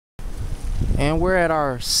And we're at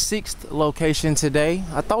our 6th location today.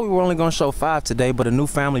 I thought we were only going to show 5 today, but a new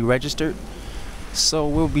family registered, so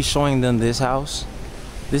we'll be showing them this house.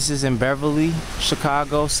 This is in Beverly,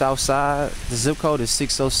 Chicago, South Side. The zip code is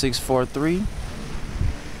 60643.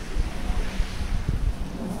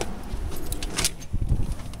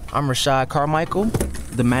 I'm Rashad Carmichael,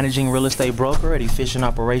 the managing real estate broker at Efficient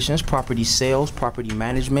Operations, property sales, property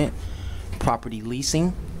management, property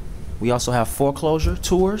leasing. We also have foreclosure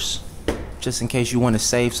tours, just in case you want to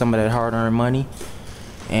save some of that hard-earned money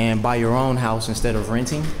and buy your own house instead of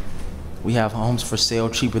renting. We have homes for sale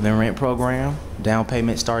cheaper than rent program. Down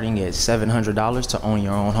payment starting at $700 to own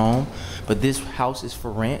your own home. But this house is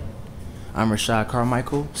for rent. I'm Rashad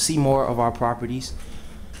Carmichael. See more of our properties.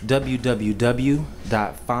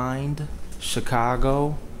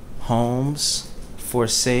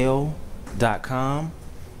 www.findchicagohomesforsale.com.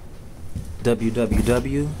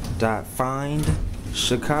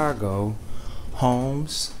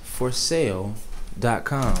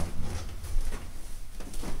 www.findchicagohomesforsale.com.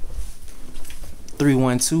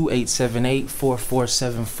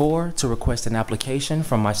 312-878-4474 to request an application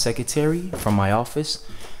from my secretary, from my office.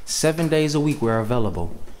 7 days a week we're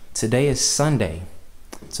available. Today is Sunday.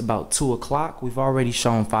 It's about 2 o'clock. We've already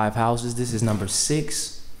shown 5 houses. This is number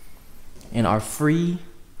 6 in our free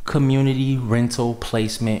community rental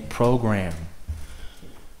placement program.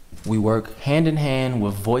 We work hand in hand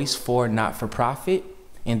with Voice for Not-for-Profit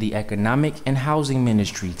in the economic and housing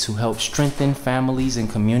ministry to help strengthen families and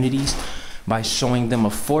communities by showing them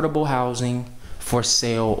affordable housing for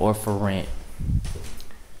sale or for rent.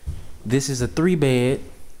 This is a 3-bed,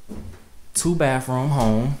 2-bathroom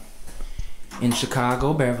home in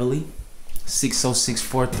Chicago, Beverly.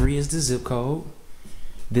 60643 is the zip code.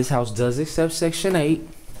 This house does accept Section 8.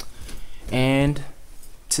 And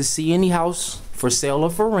to see any house for sale or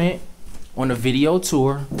for rent on a video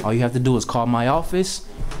tour, all you have to do is call my office,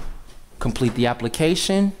 complete the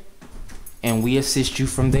application, and we assist you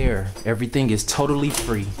from there. Everything is totally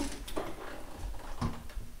free.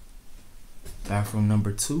 Bathroom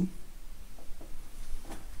number 2.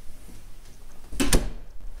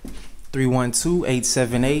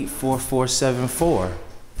 312-878-4474.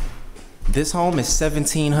 This home is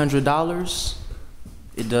 $1,700.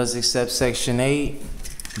 It does accept Section 8.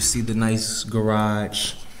 You see the nice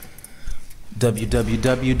garage.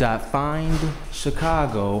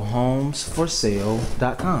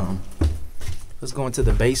 www.findchicagohomesforsale.com. Let's go into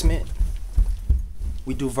the basement.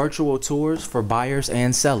 We do virtual tours for buyers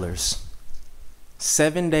and sellers.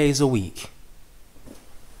 7 days a week.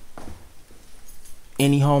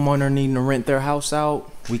 Any homeowner needing to rent their house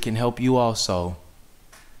out, we can help you also.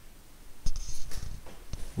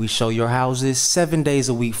 We show your houses 7 days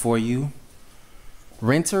a week for you.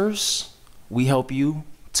 Renters, we help you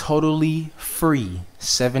totally free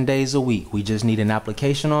 7 days a week. We just need an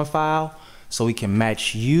application on file so we can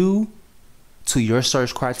match you to your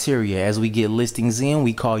search criteria. As we get listings in,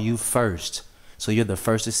 we call you first. So you're the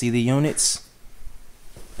first to see the units.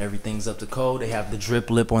 Everything's up to code. They have the drip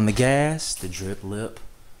lip on the gas, the drip leg,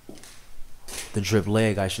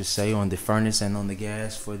 I should say, on the furnace and on the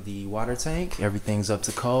gas for the water tank. Everything's up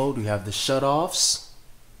to code. We have the shutoffs,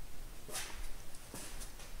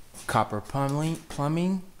 copper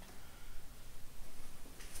plumbing.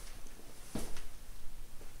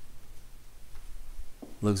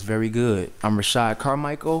 Looks very good. I'm Rashad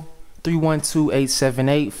Carmichael.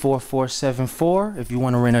 312-878-4474 if you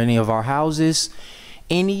want to rent any of our houses.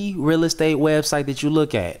 Any real estate website that you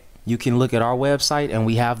look at, you can look at our website and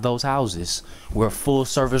we have those houses. We're a full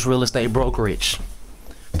service real estate brokerage.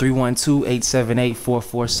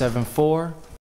 312-878-4474.